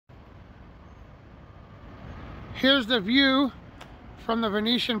Here's the view from the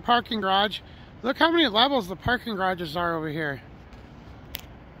Venetian parking garage. Look how many levels the parking garages are over here.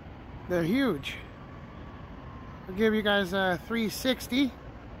 They're huge. I'll give you guys a 360.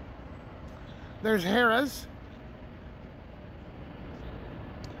 There's Harrah's.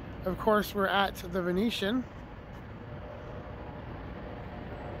 Of course, we're at the Venetian.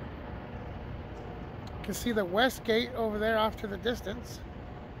 You can see the West Gate over there off to the distance.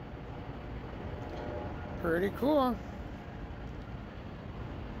 Pretty cool.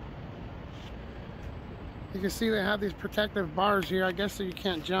 You can see they have these protective bars here. I guess so you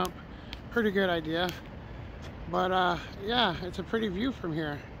can't jump. Pretty good idea. But yeah, it's a pretty view from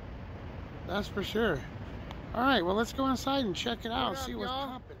here. That's for sure. All right, well, let's go inside and check it out. See what's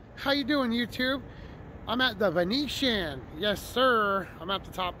popping. How you doing, YouTube? I'm at the Venetian. Yes, sir. I'm at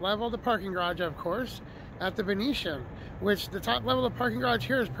the top level of the parking garage, of course, at the Venetian, which the top level of the parking garage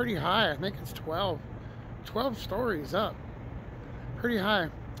here is pretty high. I think it's 12 stories up. Pretty high.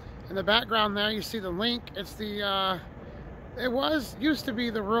 In the background there, you see the link. It's the, used to be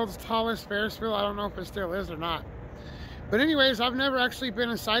the world's tallest Ferris wheel. I don't know if it still is or not. But anyways, I've never actually been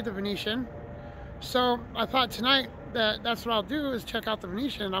inside the Venetian. So I thought tonight that's what I'll do is check out the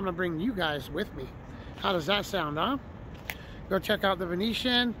Venetian, and I'm gonna bring you guys with me. How does that sound, huh? Go check out the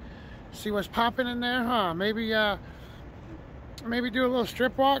Venetian, see what's popping in there, huh? Maybe do a little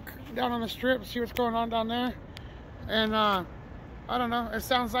strip walk down on the strip, see what's going on down there. And I don't know, it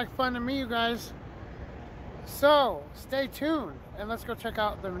sounds like fun to me, you guys. So stay tuned and let's go check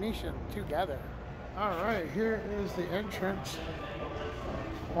out the Venetian together. All right, here is the entrance.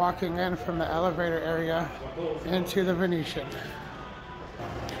 Walking in from the elevator area into the Venetian.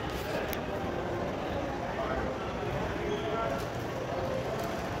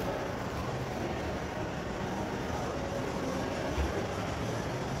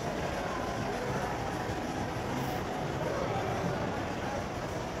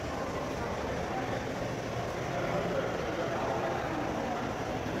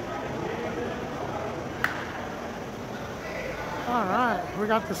 All right, we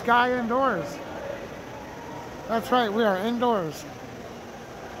got the sky indoors. That's right, we are indoors.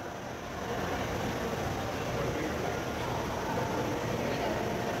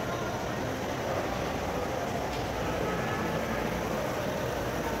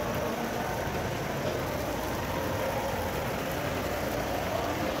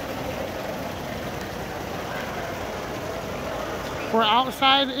 We're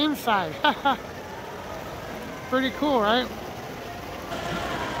outside, inside. Pretty cool, right?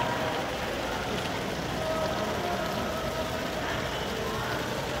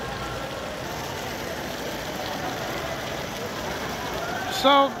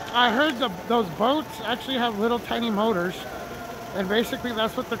 So I heard those boats actually have little tiny motors, and basically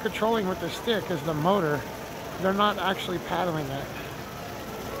that's what they're controlling with the stick, is the motor. They're not actually paddling it.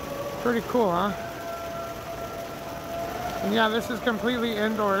 Pretty cool, huh? And yeah, this is completely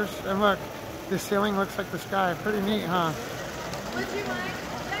indoors, and look, the ceiling looks like the sky. Pretty neat, huh? Would you like?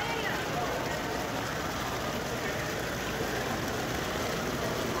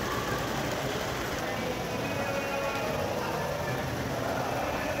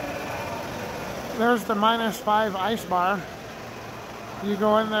 There's the -5 ice bar. You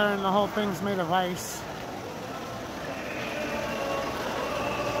go in there and the whole thing's made of ice.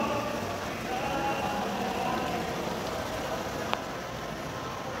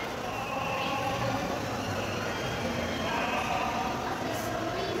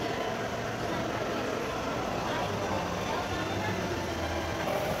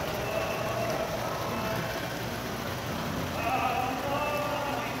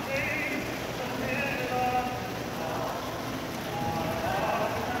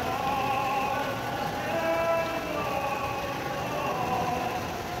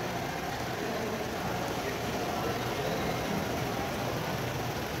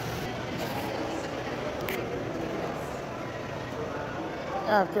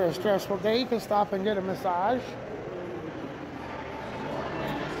 After a stressful day, you can stop and get a massage.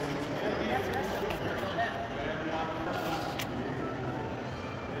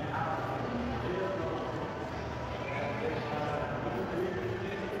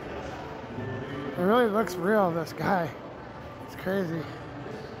 It really looks real, this guy. It's crazy.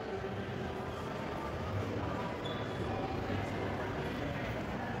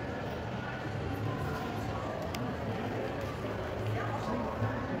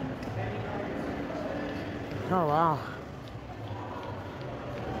 Oh, wow.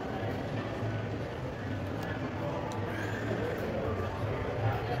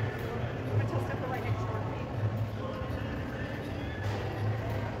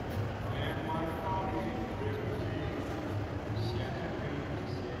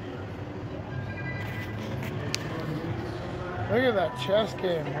 at that chess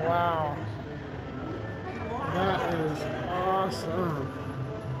game. Wow. That is awesome.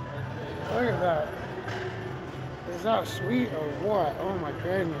 Look at that. Is that sweet or what? Oh my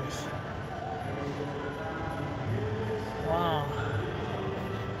goodness. Wow.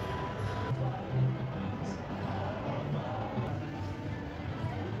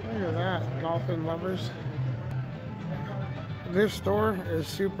 Look at that, dolphin lovers. This store is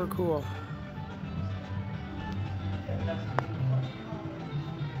super cool.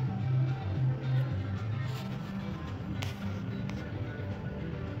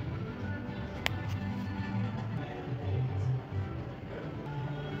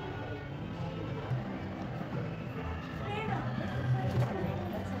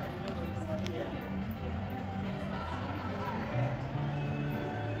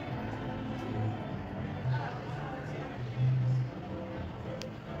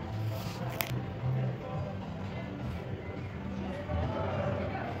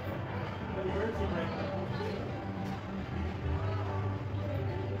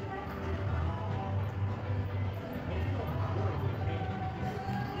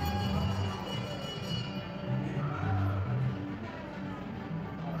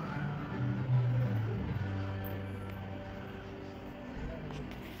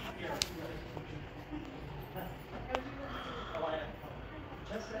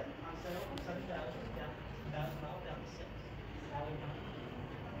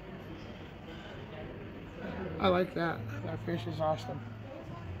 I like that. That fish is awesome.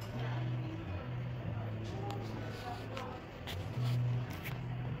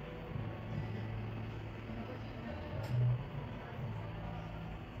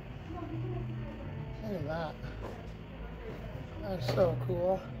 Look at that. That's so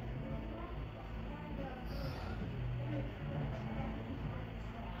cool.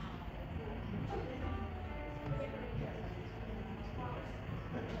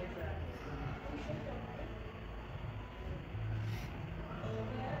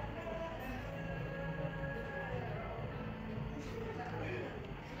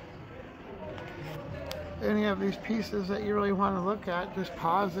 Any of these pieces that you really want to look at, just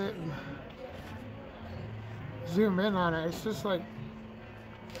pause it and zoom in on it. It's just like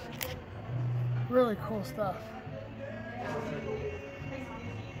really cool stuff.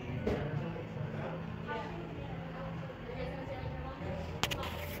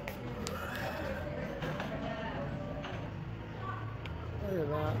 Look at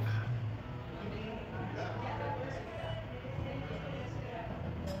that.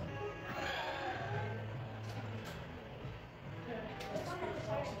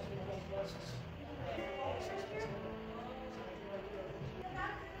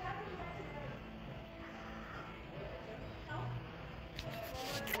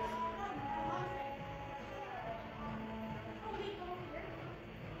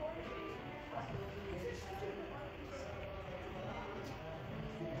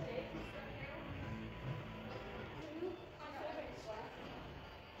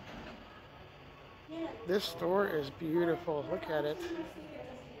 This store is beautiful. Look at it.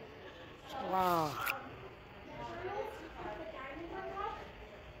 Wow.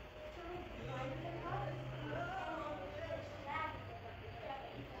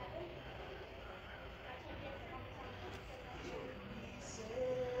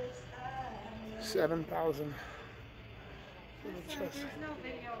 $7,000. There's no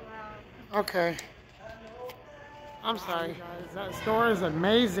video allowed. Okay. I'm sorry, guys. That store is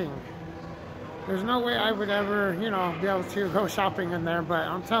amazing. There's no way I would ever, you know, be able to go shopping in there, but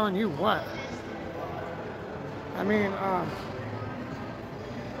I'm telling you what. I mean,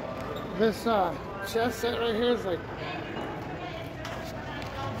 this chess set right here is like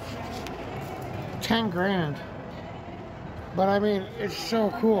 10 grand. But I mean, it's so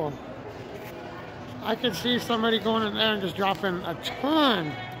cool. I could see somebody going in there and just dropping a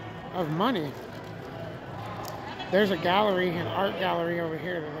ton of money. There's a gallery, an art gallery over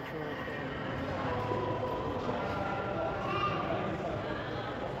here that looks really cool.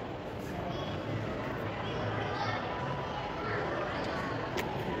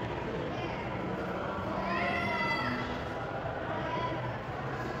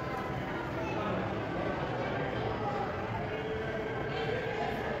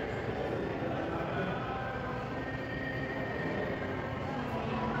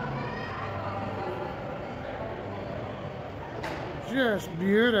 Just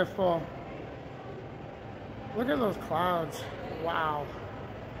beautiful. Look at those clouds. Wow.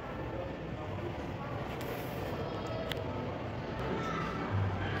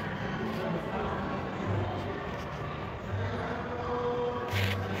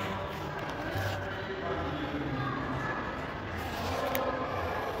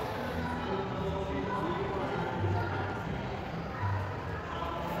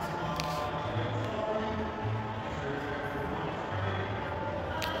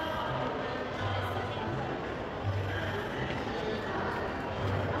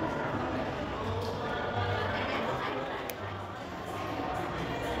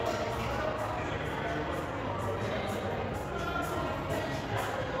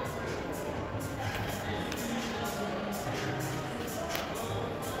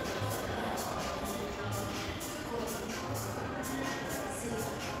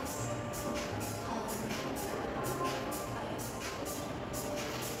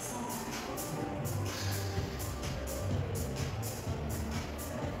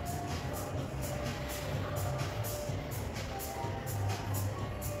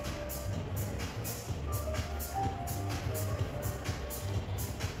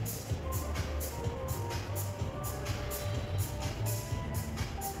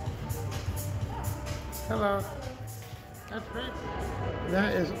 Hello. That's great.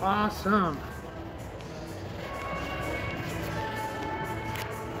 That is awesome.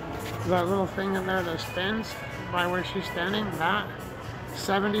 That little thing in there that spins by where she's standing, that,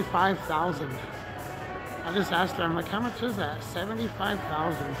 75,000. I just asked her, I'm like, how much is that?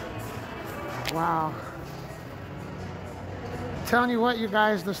 75,000. Wow. Telling you what, you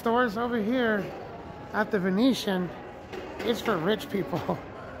guys, the stores over here at the Venetian, it's for rich people.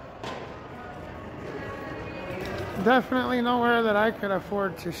 Definitely nowhere that I could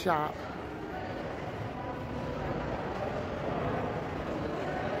afford to shop.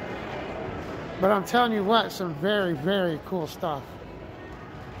 But I'm telling you what, some very, very cool stuff.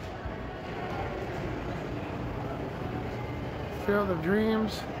 Field of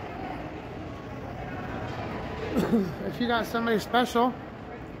Dreams. If you got somebody special,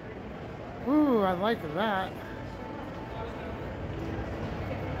 ooh, I like that.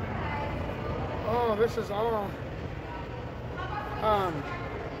 Oh, this is all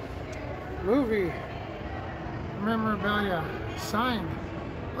movie memorabilia signed.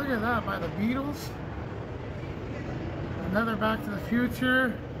 Look at that, by the Beatles. Another Back to the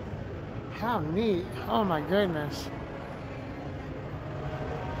Future. How neat. Oh my goodness.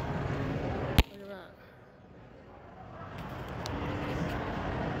 Look at that.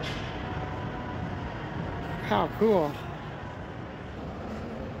 How cool.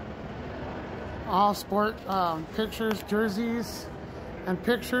 All sport pictures, jerseys, and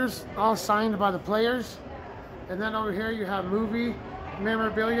pictures, all signed by the players. And then over here you have movie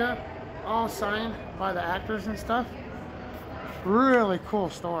memorabilia, all signed by the actors and stuff. Really cool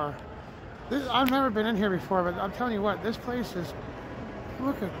store. I've never been in here before, but I'm telling you what, this place is,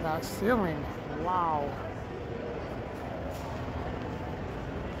 look at that ceiling. Wow.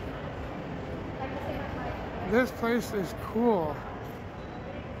 This place is cool.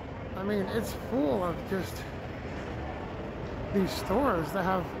 I mean, it's full of just these stores that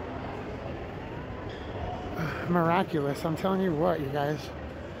have miraculous. I'm telling you what, you guys.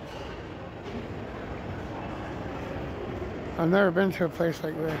 I've never been to a place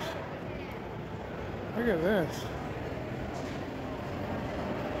like this. Look at this.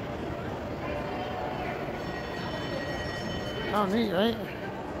 How neat, right?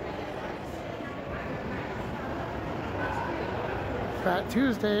 Fat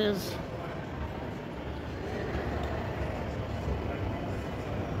Tuesdays.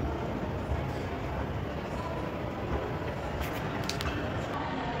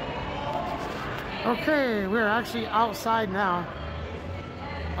 Okay, we're actually outside now.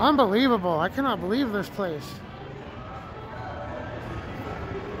 Unbelievable. I cannot believe this place.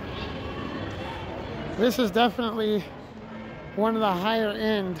 This is definitely one of the higher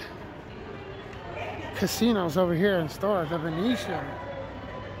end casinos over here in store, the Venetian.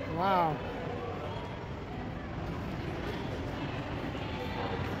 Wow.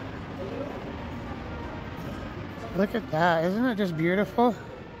 Look at that. Isn't it just beautiful?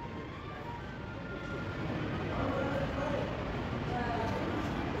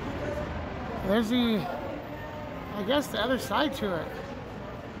 There's the, I guess, the other side to it.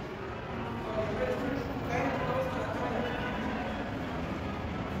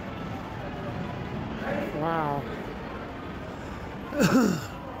 Wow.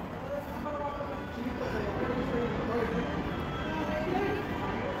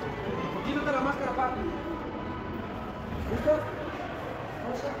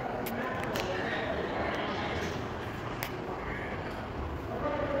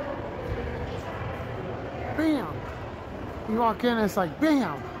 Bam! You walk in, it's like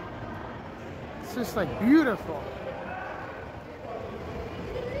bam! It's just like beautiful.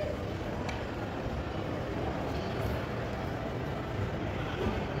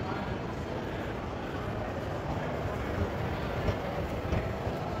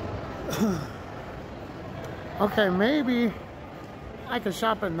 Okay, maybe I could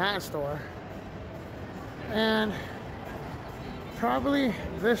shop in that store. And probably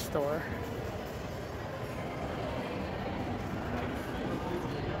this store.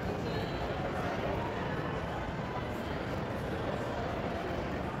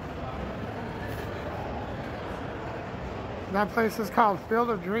 That place is called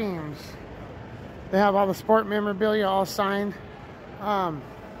Field of Dreams. They have all the sport memorabilia all signed.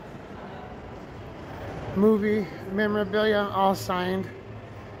 Movie memorabilia all signed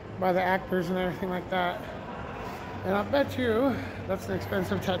by the actors and everything like that. And I bet you that's an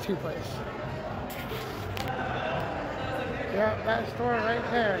expensive tattoo place. Yeah, that store right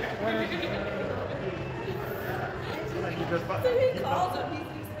there.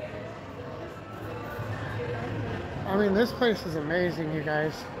 I mean, this place is amazing, you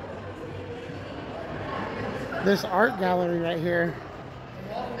guys. This art gallery right here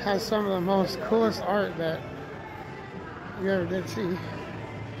has some of the most coolest art that you ever did see.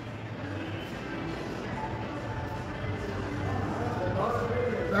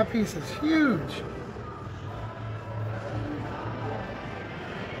 That piece is huge.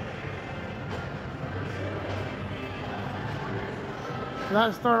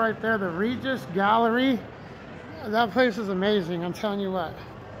 That store right there, the Regis Gallery, that place is amazing, I'm telling you what.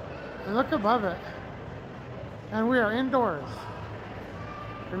 And look above it. And we are indoors.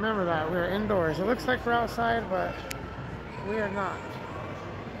 Remember that, we are indoors. It looks like we're outside, but we are not.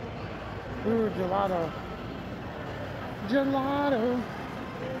 Ooh, gelato. Gelato.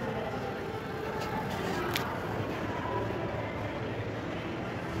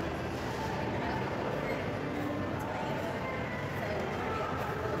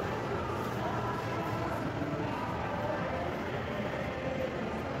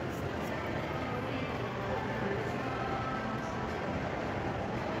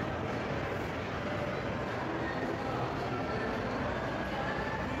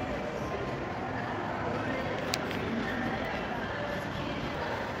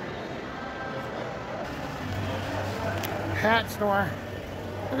 Hat store.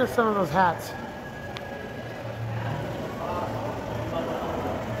 Look at some of those hats.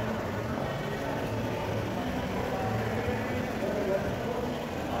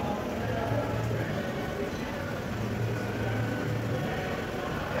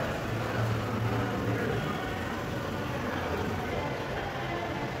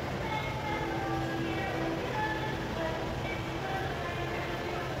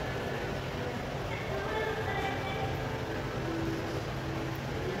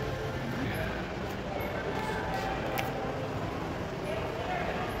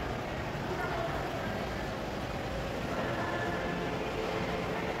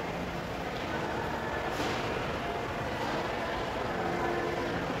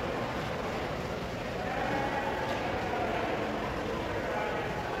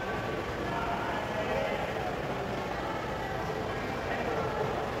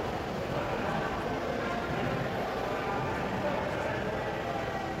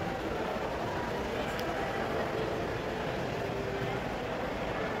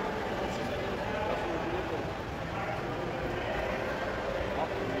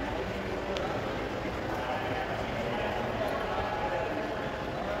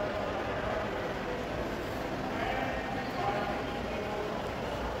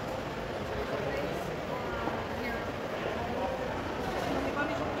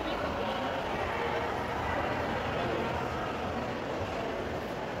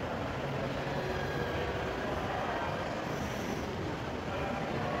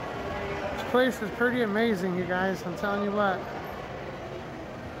 Place is pretty amazing, you guys, I'm telling you what.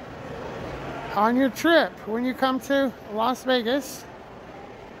 On your trip, when you come to Las Vegas,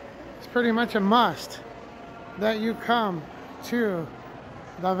 it's pretty much a must that you come to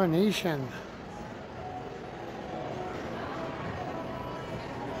the Venetian.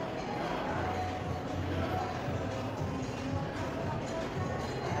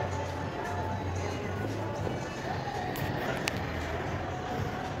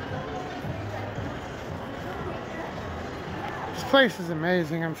 This place is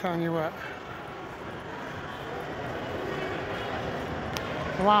amazing, I'm telling you what.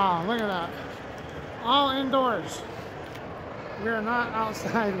 Wow, look at that. All indoors. We are not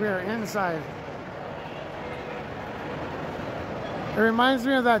outside, we are inside. It reminds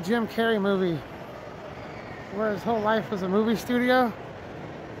me of that Jim Carrey movie where his whole life was a movie studio.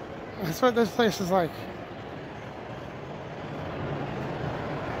 That's what this place is like.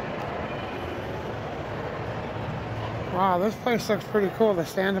 Wow, this place looks pretty cool, the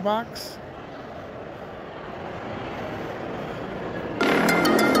sandbox.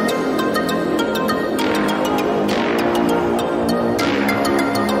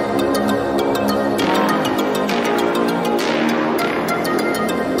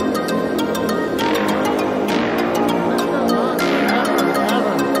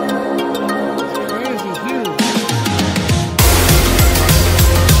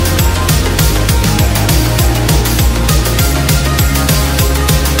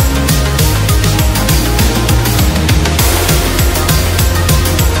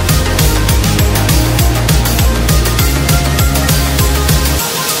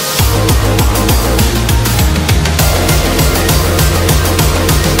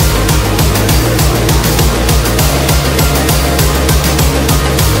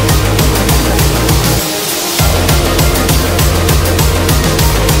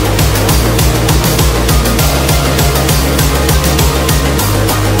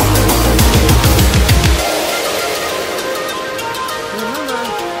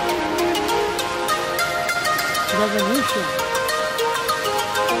 the Venetian.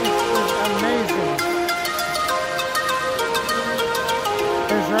 It's amazing.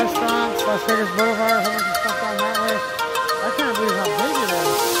 There's restaurants, Las Vegas Boulevard, a whole bunch of stuff down that way. I can't believe how big it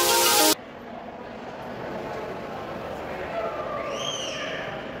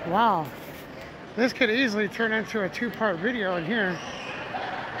is. Wow. This could easily turn into a two-part video in here.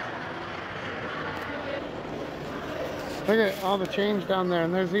 Look at all the change down there,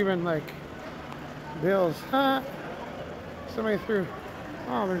 and there's even like bills. Huh? Somebody threw,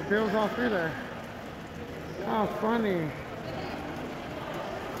 oh, there's bills all through there. How funny.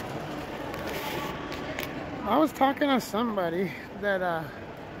 I was talking to somebody that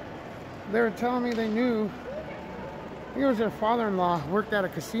they were telling me they knew, I think it was their father-in-law worked at a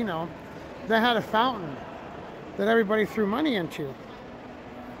casino that had a fountain that everybody threw money into.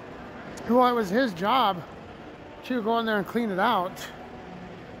 Well, it was his job to go in there and clean it out.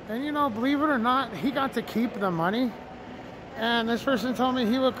 And you know, believe it or not, he got to keep the money. And this person told me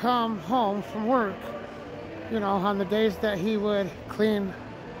he would come home from work, you know, on the days that he would clean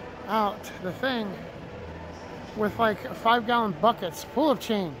out the thing with like 5-gallon buckets full of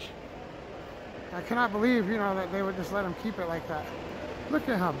change. I cannot believe, you know, that they would just let him keep it like that. Look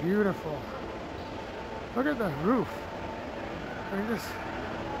at how beautiful. Look at the roof.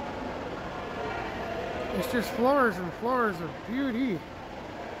 It's just floors and floors of beauty.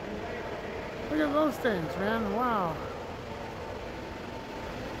 Look at those things, man. Wow.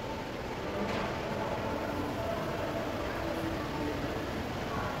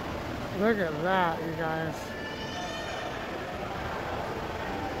 Look at that, you guys.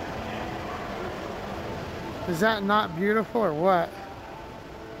 Is that not beautiful or what?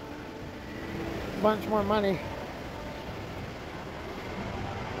 Bunch more money.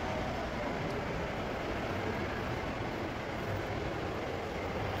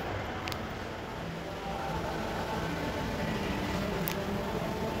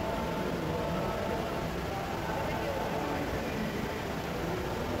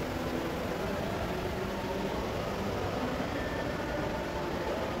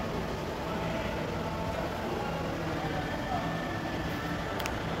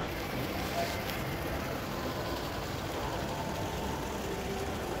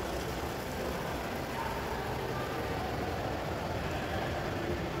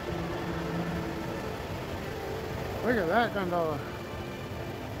 Look at that gondola.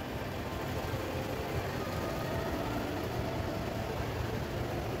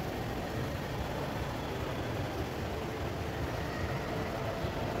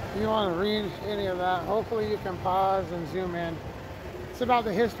 If you want to read any of that, hopefully you can pause and zoom in. It's about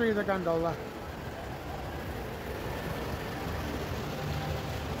the history of the gondola.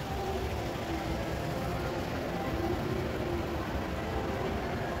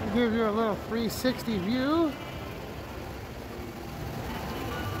 Give you a little 360 view.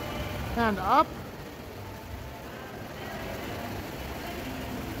 And up.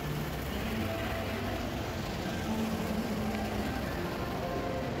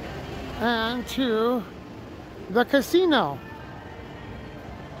 And to the casino.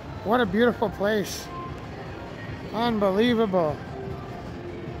 What a beautiful place. Unbelievable.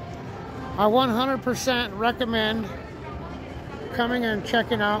 I 100% recommend coming and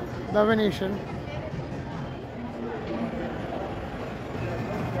checking out the Venetian.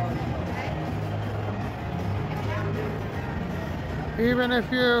 Even if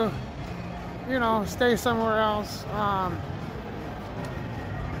you know, stay somewhere else,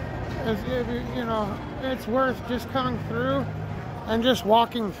 you know, it's worth just coming through and just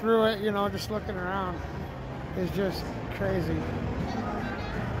walking through it, you know, just looking around is just crazy.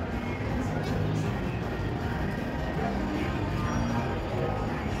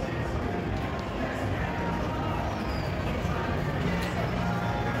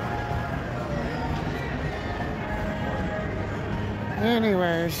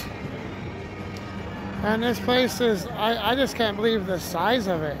 Anyways, and this place is, I just can't believe the size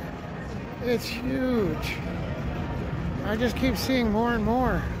of it. It's huge. I just keep seeing more and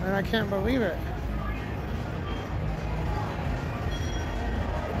more, and I can't believe it.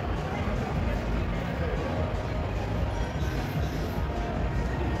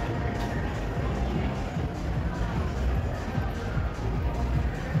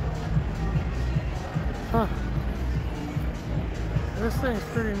 Huh. This thing's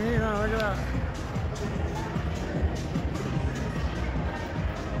pretty neat, huh? Look at that.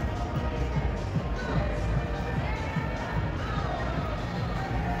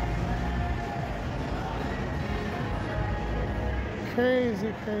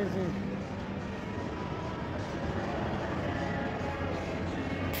 Crazy, crazy.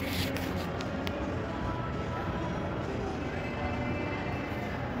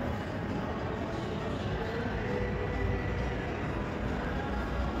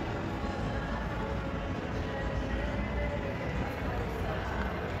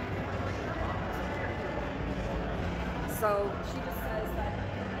 So she just says that.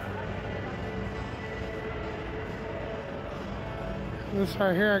 This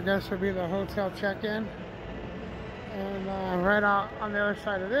right here, I guess, would be the hotel check-in. And right out on the other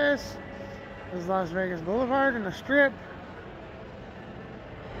side of this is Las Vegas Boulevard and the Strip.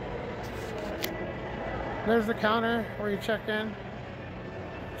 There's the counter where you check in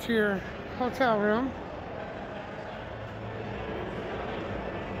to your hotel room.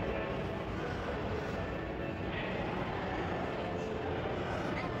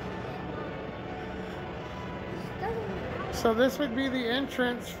 So this would be the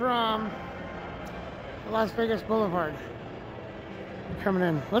entrance from Las Vegas Boulevard. Coming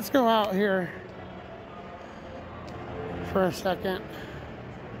in. Let's go out here for a second.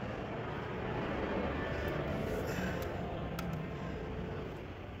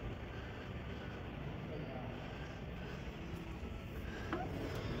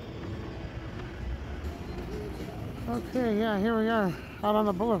 Okay, yeah, here we are out on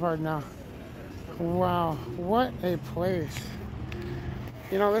the boulevard now. Wow, what a place.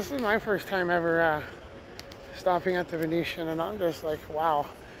 You know, this is my first time ever stopping at the Venetian, and I'm just like, wow.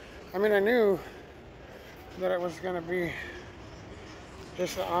 I mean, I knew that it was going to be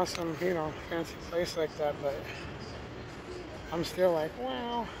just an awesome, you know, fancy place like that, but I'm still like,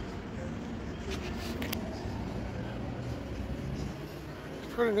 wow.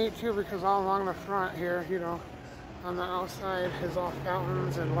 It's pretty neat too, because all along the front here, you know, on the outside is all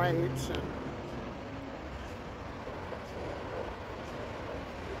fountains and lights, and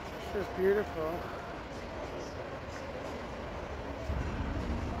it's just beautiful.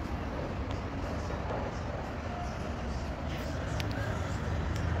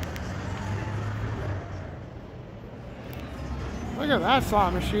 Look at that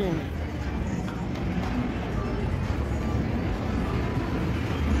slot machine.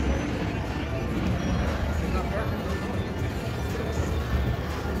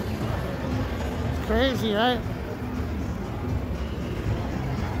 It's crazy, right?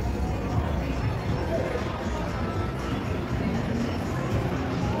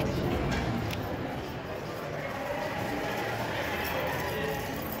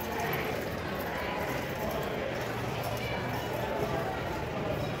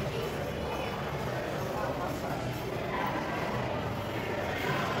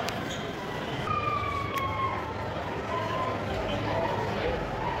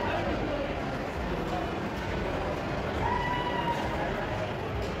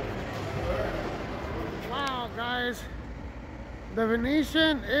 Guys, the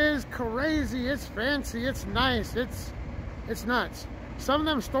Venetian is crazy. It's fancy, it's nice, it's nuts. Some of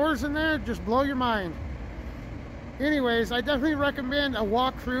them stores in there just blow your mind. Anyways, I definitely recommend a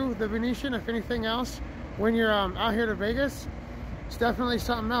walk through the Venetian, if anything else, when you're out here to Vegas. It's definitely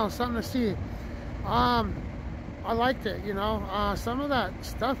something else, something to see. I liked it, you know. Some of that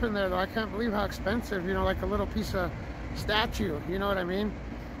stuff in there, though, I can't believe how expensive, you know, like a little piece of statue, you know what I mean,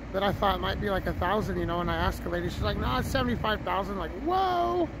 that I thought might be like $1,000, you know. And I asked a lady, she's like, no, it's 75,000. Like,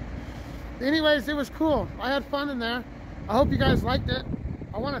 whoa. Anyways, it was cool. I had fun in there. I hope you guys liked it.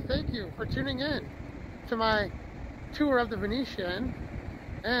 I want to thank you for tuning in to my tour of the Venetian,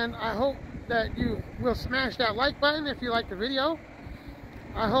 and I hope that you will smash that like button if you like the video.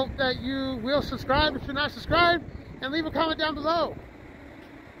 I hope that you will subscribe if you're not subscribed, and leave a comment down below.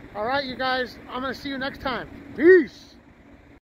 All right, you guys, I'm going to see you next time. Peace.